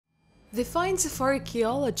The finds of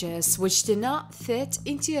archaeologists, which do not fit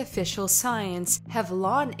into official science, have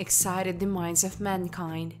long excited the minds of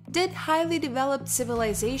mankind. Did highly developed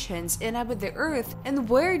civilizations inhabit the Earth, and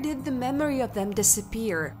where did the memory of them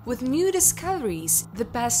disappear? With new discoveries, the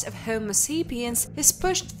past of Homo sapiens is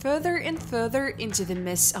pushed further and further into the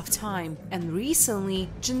mist of time, and recently,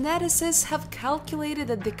 geneticists have calculated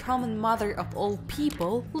that the common mother of all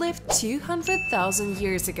people lived 200,000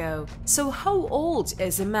 years ago. So how old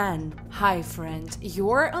is a man? Hi friend,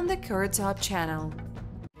 you're on the KirTop channel.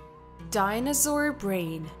 Dinosaur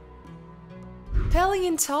brain.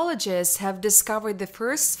 Paleontologists have discovered the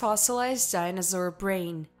first fossilized dinosaur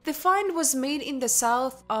brain. The find was made in the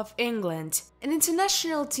south of England. An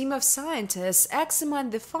international team of scientists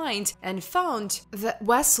examined the find and found that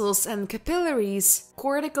vessels and capillaries,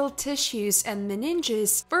 cortical tissues, and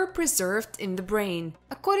meninges were preserved in the brain.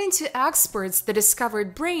 According to experts, the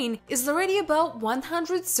discovered brain is already about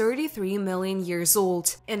 133 million years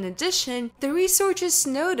old. In addition, the researchers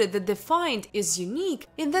noted that the find is unique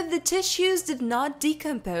in that the tissues did not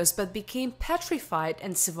decompose but became petrified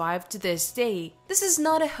and survived to this day. This is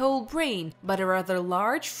not a whole brain, but a rather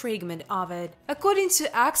large fragment of it. According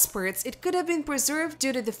to experts, it could have been preserved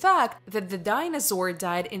due to the fact that the dinosaur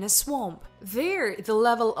died in a swamp. There, the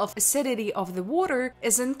level of acidity of the water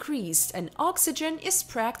is increased and oxygen is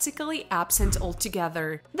practically absent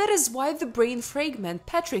altogether. That is why the brain fragment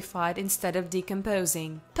petrified instead of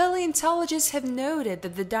decomposing. Paleontologists have noted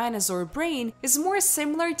that the dinosaur brain is more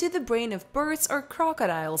similar to the brain of birds or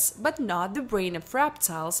crocodiles, but not the brain of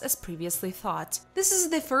reptiles as previously thought. This is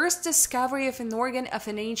the first discovery of an organ of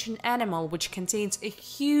an ancient animal which contains a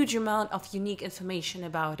huge amount of unique information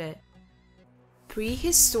about it.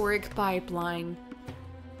 Prehistoric pipeline.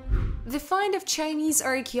 The find of Chinese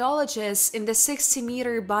archaeologists in the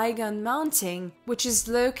 60-meter Baigan Mountain, which is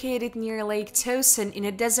located near Lake Tosan in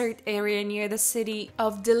a desert area near the city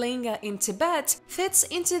of Dilinga in Tibet, fits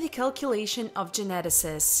into the calculation of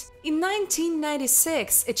geneticists. In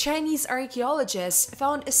 1996, a Chinese archaeologist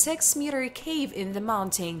found a 6-meter cave in the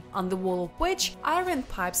mountain, on the wall of which iron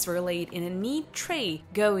pipes were laid in a neat tray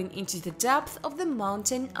going into the depth of the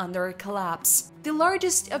mountain under a collapse. The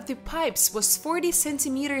largest of the pipes was 40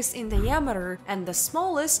 centimeters in diameter and the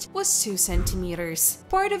smallest was 2 centimeters.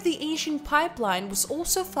 Part of the ancient pipeline was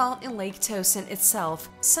also found in Lake Tosan itself.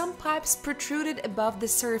 Some pipes protruded above the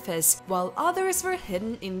surface, while others were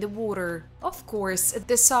hidden in the water. Of course,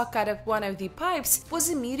 the socket of one of the pipes was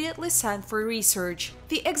immediately sent for research.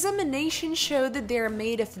 The examination showed that they are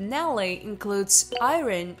made of alloy includes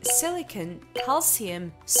iron, silicon,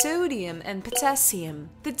 calcium, sodium, and potassium.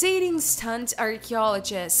 The dating stunned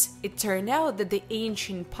archaeologists. It turned out that the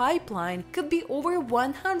ancient pipeline could be over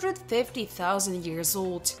 150,000 years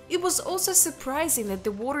old. It was also surprising that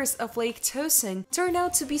the waters of Lake Tosan turned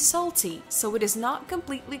out to be salty, so it is not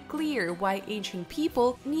completely clear why ancient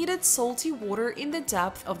people needed salty water in the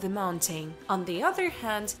depth of the mountain. On the other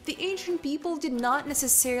hand, the ancient people did not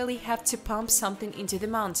necessarily have to pump something into the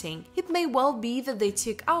mountain. It may well be that they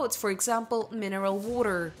took out, for example, mineral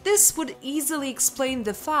water. This would easily explain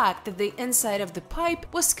the fact that the inside of the pipe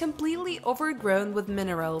was completely overgrown with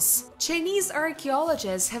minerals. Chinese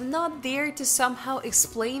archaeologists have not dared to somehow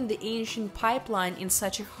explain the ancient pipeline in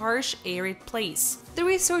such a harsh, arid place. The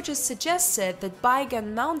researchers suggested that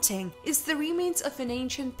Baigan Mountain is the remains of an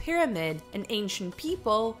ancient pyramid, and ancient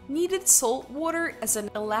people needed salt water as an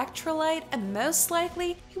electrolyte, and most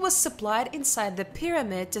likely it was supplied inside the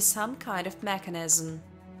pyramid to some kind of mechanism.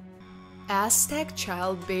 Aztec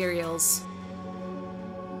child burials.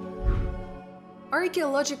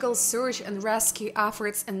 Archaeological search and rescue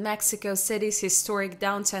efforts in Mexico City's historic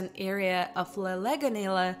downtown area of La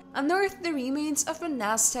Lagunilla unearthed the remains of an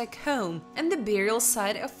Aztec home and the burial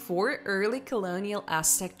site of 4 early colonial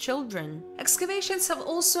Aztec children. Excavations have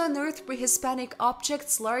also unearthed pre-Hispanic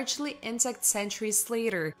objects largely intact centuries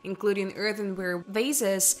later, including earthenware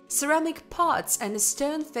vases, ceramic pots, and a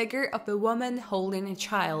stone figure of a woman holding a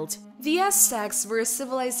child. The Aztecs were a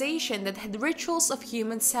civilization that had rituals of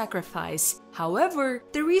human sacrifice. However,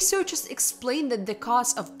 the researchers explained that the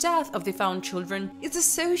cause of death of the found children is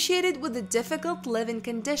associated with the difficult living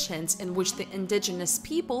conditions in which the indigenous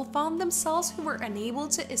people found themselves who were unable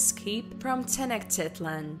to escape from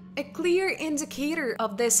Tenochtitlan. A clear indicator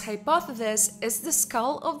of this hypothesis is the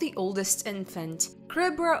skull of the oldest infant,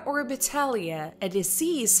 Cribra orbitalia, a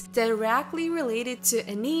disease directly related to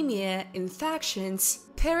anemia, infections,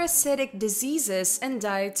 parasitic diseases, and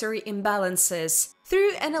dietary imbalances.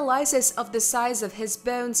 Through analysis of the size of his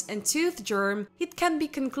bones and tooth germ, it can be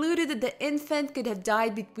concluded that the infant could have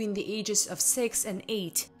died between the ages of 6 and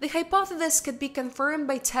 8. The hypothesis could be confirmed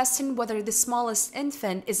by testing whether the smallest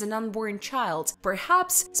infant is an unborn child,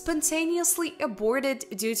 perhaps spontaneously aborted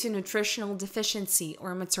due to nutritional deficiency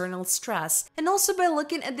or maternal stress, and also by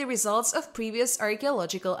looking at the results of previous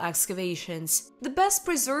archaeological excavations. The best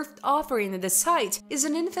preserved offering at the site is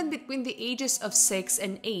an infant between the ages of 6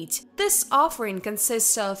 and 8. This offering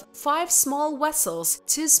consists of 5 small vessels,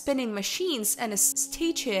 2 spinning machines, and a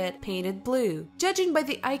statuette painted blue. Judging by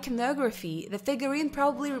the iconography, the figurine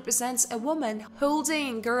probably represents a woman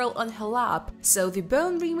holding a girl on her lap, so the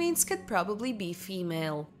bone remains could probably be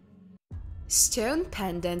female. Stone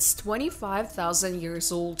pendants 25,000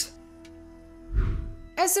 years old.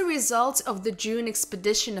 As a result of the June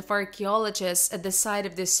expedition of archaeologists at the site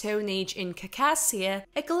of the Stone Age in Khakassia,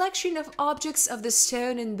 a collection of objects of the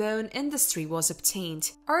stone and bone industry was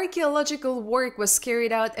obtained. Archaeological work was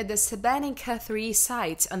carried out at the Sabaninka III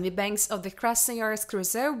site on the banks of the Krasnoyarsk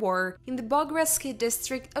Reservoir in the Bogorsky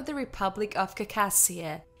district of the Republic of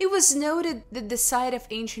Khakassia. It was noted that the site of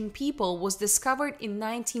ancient people was discovered in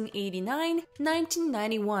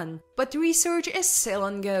 1989-1991, but research is still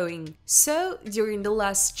ongoing. So, during the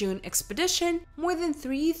last June expedition, more than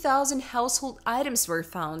 3,000 household items were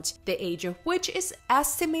found, the age of which is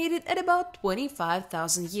estimated at about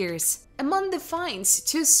 25,000 years. Among the finds,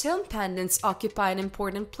 2 stone pendants occupy an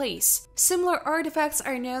important place. Similar artifacts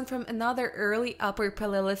are known from another early Upper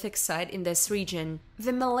Paleolithic site in this region,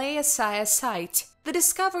 the Malaya Saya site. The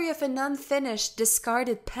discovery of an unfinished,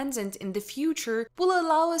 discarded pendant in the future will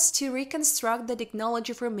allow us to reconstruct the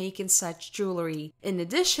technology for making such jewelry. In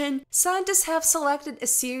addition, scientists have selected a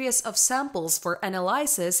series of samples for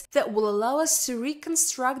analysis that will allow us to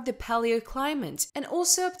reconstruct the paleoclimate and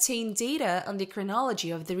also obtain data on the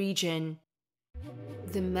chronology of the region.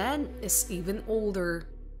 The man is even older.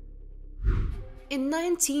 In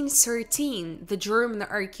 1913, the German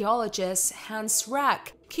archaeologist Hans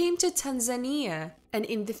Rack came to Tanzania, and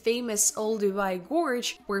in the famous Olduvai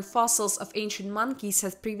Gorge, where fossils of ancient monkeys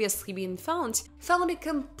had previously been found a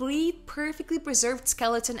complete, perfectly preserved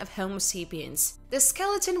skeleton of Homo sapiens. The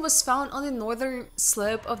skeleton was found on the northern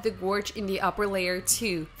slope of the gorge in the upper layer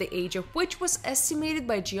too, the age of which was estimated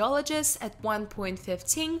by geologists at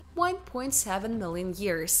 1.7 million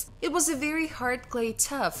years. It was a very hard clay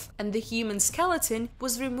tuff, and the human skeleton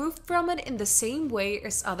was removed from it in the same way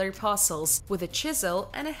as other fossils, with a chisel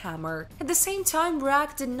and a hammer. At the same time,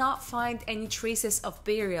 Rack did not find any traces of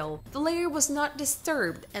burial. The layer was not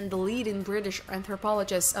disturbed, and the leading British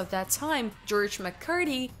anthropologist of that time, George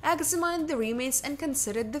McCarthy, examined the remains and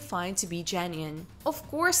considered the find to be genuine. Of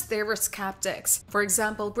course, there were skeptics. For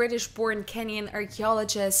example, British-born Kenyan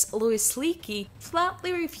archaeologist Louis Leakey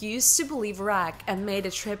flatly refused to believe Rack and made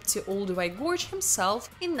a trip to Olduvai Gorge himself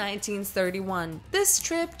in 1931. This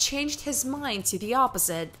trip changed his mind to the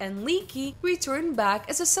opposite, and Leakey returned back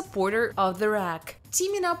as a supporter of the Rack.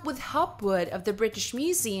 Teaming up with Hopwood of the British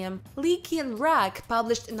Museum, Leakey and Rack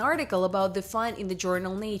published an article about the find in the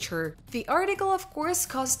journal Nature. The article, of course,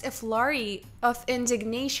 caused a flurry of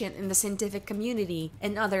indignation in the scientific community,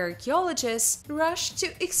 and other archaeologists rushed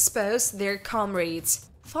to expose their comrades.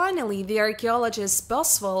 Finally, the archaeologist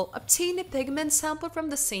Boswell obtained a pigment sample from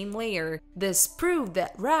the same layer. This proved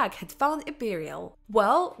that Rack had found a burial.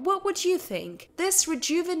 Well, what would you think? This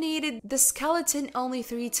rejuvenated the skeleton only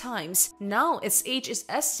 3 times. Now its age is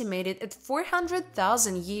estimated at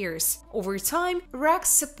 400,000 years. Over time, Rack's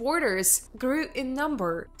supporters grew in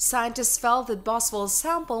number. Scientists felt that Boswell's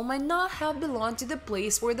sample might not have belonged to the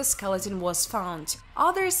place where the skeleton was found.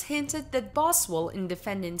 Others hinted that Boswell, in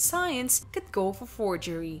defending science, could go for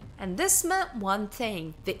forgery. And this meant one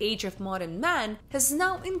thing: the age of modern man has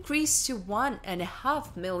now increased to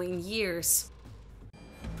 1.5 million years.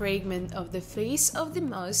 Fragment of the face of the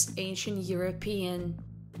most ancient European.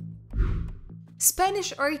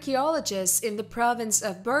 Spanish archaeologists in the province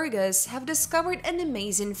of Burgos have discovered an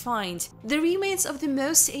amazing find: the remains of the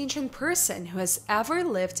most ancient person who has ever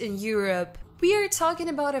lived in Europe. We are talking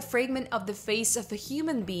about a fragment of the face of a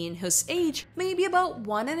human being whose age may be about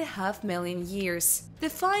 1.5 million years.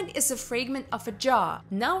 The find is a fragment of a jaw.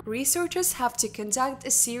 Now, researchers have to conduct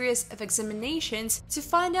a series of examinations to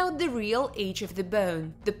find out the real age of the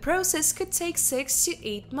bone. The process could take 6 to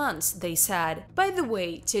 8 months, they said. By the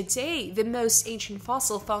way, today, the most ancient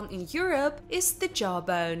fossil found in Europe is the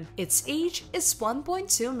jawbone. Its age is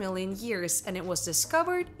 1.2 million years, and it was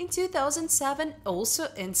discovered in 2007, also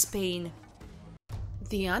in Spain.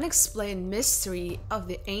 The unexplained mystery of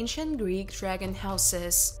the ancient Greek dragon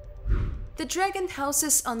houses. The dragon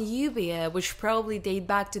houses on Euboea, which probably date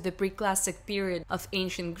back to the pre-classic period of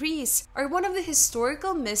ancient Greece, are one of the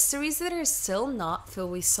historical mysteries that are still not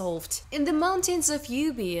fully solved. In the mountains of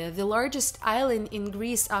Euboea, the largest island in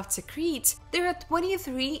Greece after Crete, there are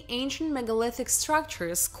 23 ancient megalithic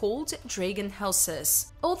structures called dragon houses.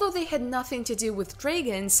 Although they had nothing to do with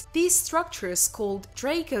dragons, these structures called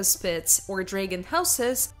dracospits or dragon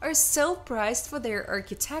houses are still prized for their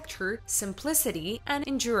architecture, simplicity, and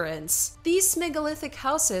endurance. These megalithic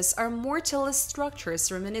houses are mortalist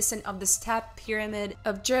structures reminiscent of the step pyramid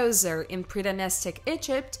of Djoser in pre-dynastic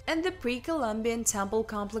Egypt and the pre-Columbian temple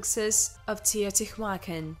complexes of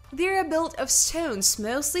Teotihuacan. They are built of stones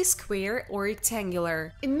mostly square or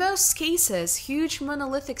rectangular. In most cases, huge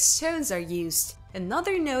monolithic stones are used.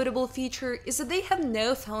 Another notable feature is that they have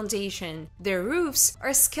no foundation. Their roofs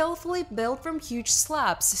are skillfully built from huge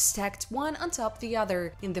slabs stacked one on top of the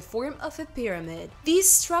other in the form of a pyramid. These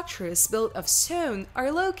structures built of stone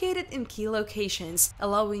are located in key locations,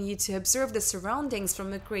 allowing you to observe the surroundings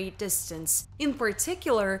from a great distance. In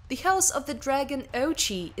particular, the House of the Dragon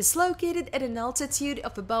Ochi is located at an altitude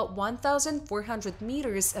of about 1,400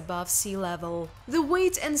 meters above sea level. The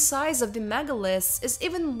weight and size of the megaliths is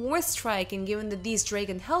even more striking given that these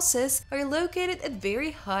dragon houses are located at very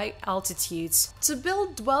high altitudes. To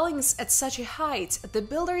build dwellings at such a height, the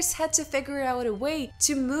builders had to figure out a way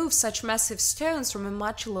to move such massive stones from a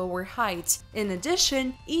much lower height. In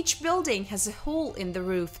addition, each building has a hole in the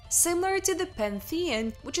roof, similar to the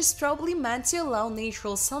Pantheon, which is probably meant to allow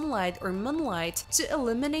natural sunlight or moonlight to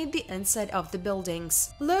illuminate the inside of the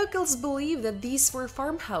buildings. Locals believe that these were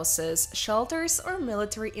farmhouses, shelters, or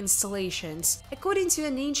military installations. According to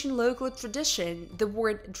an ancient local tradition, the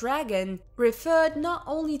word dragon referred not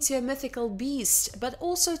only to a mythical beast, but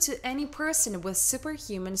also to any person with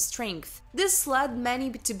superhuman strength. This led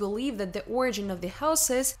many to believe that the origin of the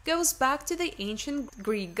houses goes back to the ancient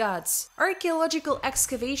Greek gods. Archaeological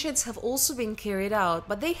excavations have also been carried out,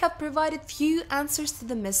 but they have provided few answers to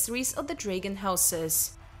the mysteries of the dragon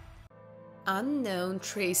houses. Unknown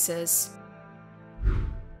traces.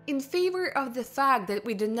 In favor of the fact that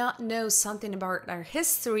we do not know something about our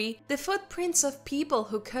history, the footprints of people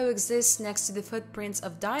who coexist next to the footprints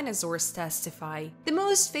of dinosaurs testify. The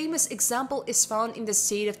most famous example is found in the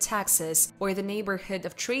state of Texas, where the neighborhood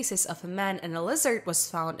of traces of a man and a lizard was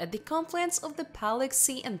found at the confluence of the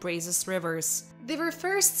Paluxy and Brazos rivers. They were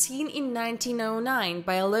first seen in 1909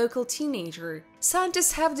 by a local teenager.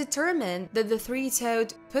 Scientists have determined that the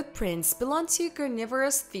three-toed footprints belong to a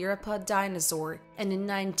carnivorous theropod dinosaur, and in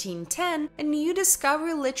 1910, a new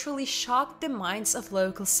discovery literally shocked the minds of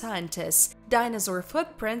local scientists. Dinosaur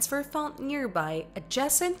footprints were found nearby,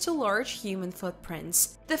 adjacent to large human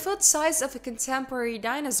footprints. The foot size of a contemporary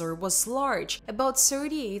dinosaur was large, about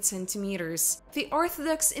 38 centimeters. The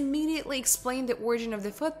orthodox immediately explained the origin of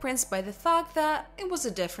the footprints by the fact that it was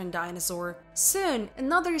a different dinosaur. Soon,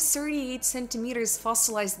 another 38 centimeters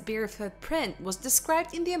fossilized bear footprint was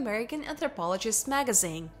described in the American Anthropologist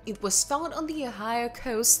magazine. It was found on the Ohio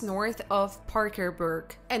coast north of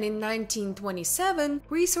Parkersburg. And in 1927,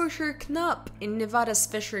 researcher Knopf in Nevada's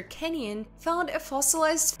Fisher Canyon found a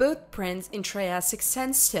fossilized footprint in Triassic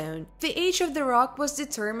sandstone. The age of the rock was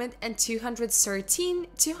determined at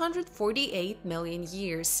 248 million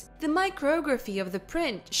years. The micrography of the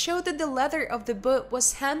print showed that the leather of the boot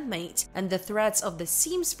was handmade, and the threads of the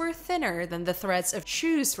seams were thinner than the threads of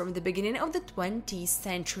shoes from the beginning of the 20th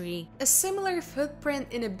century. A similar footprint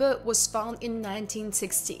in a boot was found in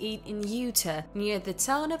 1968 in Utah, near the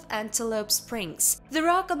town of Antelope Springs. The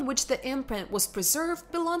rock on which the imprint was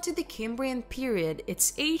preserved belonged to the Cambrian period.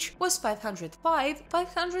 Its age was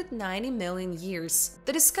 590 million years.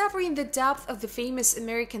 The discovery in the depth of the famous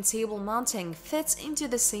American Table Mountain fits into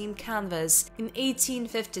the same canvas. In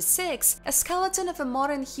 1856, a skeleton of a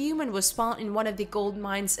modern human was found in one of the gold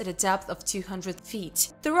mines at a depth of 200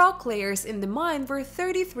 feet. The rock layers in the mine were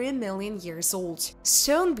 33 million years old.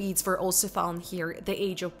 Stone beads were also found here, the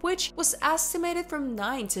age of which was estimated from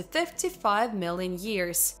 9 to 55 million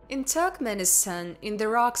years. In Turkmenistan, in the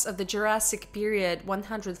rocks of the Jurassic period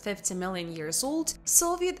 150 million years old,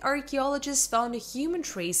 Soviet archaeologists found a human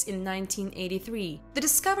trace in 1983. The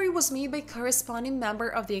discovery was made by a corresponding member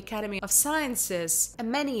of the Academy of Sciences,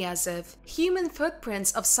 Ameniazov. Human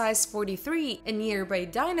footprints of size 43 and nearby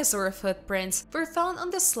dinosaur footprints were found on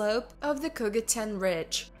the slope of the Kugatan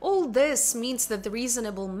Ridge. All this means that the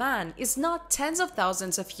reasonable man is not tens of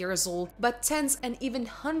thousands of years old, but tens and even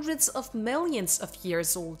hundreds of millions of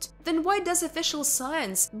years old. Then why does official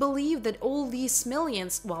science believe that all these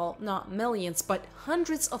millions, well, not millions, but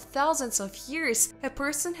hundreds of thousands of years, a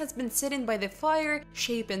person has been sitting by the fire,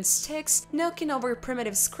 shaping sticks, knocking over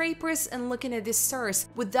primitive scrapers and looking at the stars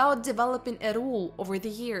without developing at all over the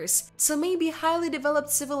years? So maybe highly developed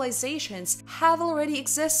civilizations have already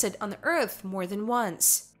existed on Earth more than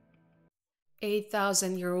once.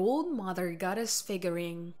 8,000-year-old Mother Goddess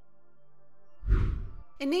figurine.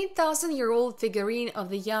 An 8,000-year-old figurine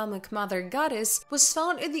of the Yarmouk Mother Goddess was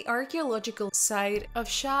found at the archaeological site of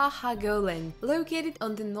Shah HaGolan, located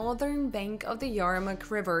on the northern bank of the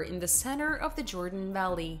Yarmouk River in the center of the Jordan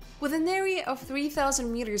Valley. With an area of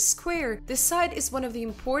 3,000 meters square, the site is one of the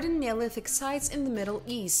important Neolithic sites in the Middle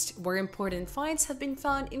East, where important finds have been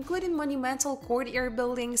found, including monumental courtyard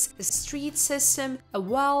buildings, a street system, a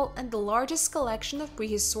well, and the largest collection of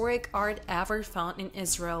prehistoric art ever found in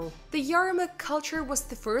Israel. The Yarmouk culture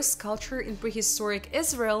was the first culture in prehistoric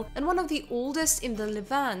Israel and one of the oldest in the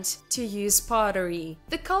Levant to use pottery.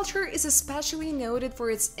 The culture is especially noted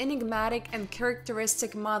for its enigmatic and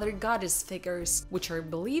characteristic mother goddess figures, which are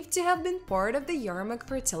believed to have been part of the Yarmouk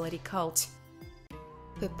fertility cult.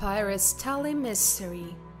 Papyrus Tally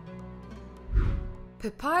Mystery.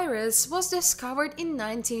 Papyrus was discovered in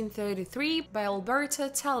 1933 by Alberto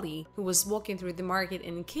Tally, who was walking through the market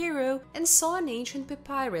in Cairo and saw an ancient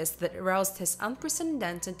papyrus that aroused his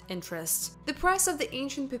unprecedented interest. The price of the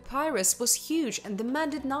ancient papyrus was huge and the man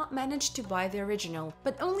did not manage to buy the original,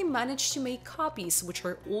 but only managed to make copies, which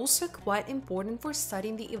were also quite important for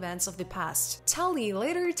studying the events of the past. Tally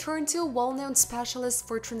later turned to a well-known specialist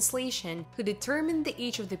for translation, who determined the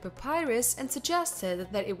age of the papyrus and suggested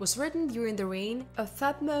that it was written during the reign of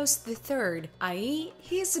Thutmose III, i.e.,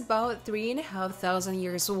 he is about 3,500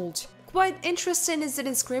 years old. Quite interesting is the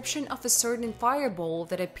inscription of a certain fireball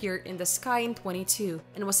that appeared in the sky in 22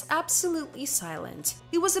 and was absolutely silent.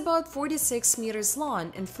 It was about 46 meters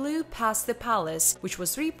long and flew past the palace, which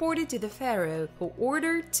was reported to the pharaoh, who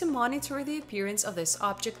ordered to monitor the appearance of this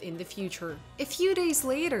object in the future. A few days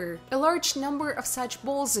later, a large number of such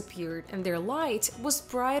balls appeared and their light was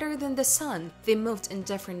brighter than the sun. They moved in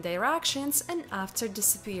different directions and after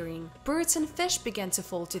disappearing, birds and fish began to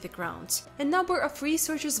fall to the ground. A number of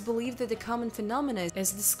researchers believe that the common phenomenon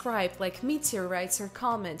is described like meteorites or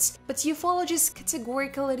comets, but ufologists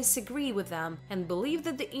categorically disagree with them and believe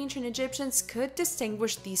that the ancient Egyptians could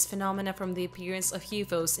distinguish these phenomena from the appearance of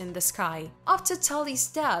UFOs in the sky. After Tally's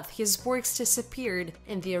death, his works disappeared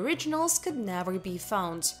and the originals could never be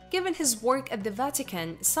found. Given his work at the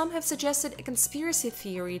Vatican, some have suggested a conspiracy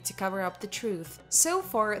theory to cover up the truth. So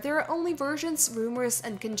far, there are only versions, rumors,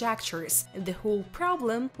 and conjectures, and the whole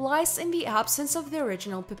problem lies in the absence of the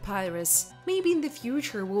original papyrus. Maybe in the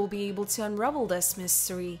future we'll be able to unravel this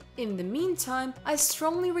mystery. In the meantime, I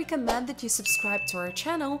strongly recommend that you subscribe to our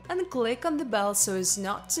channel and click on the bell so as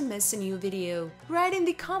not to miss a new video. Write in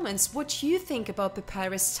the comments what you think about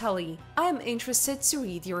Papyrus Tally. I am interested to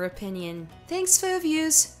read your opinion. Thanks for your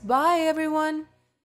views. Bye everyone!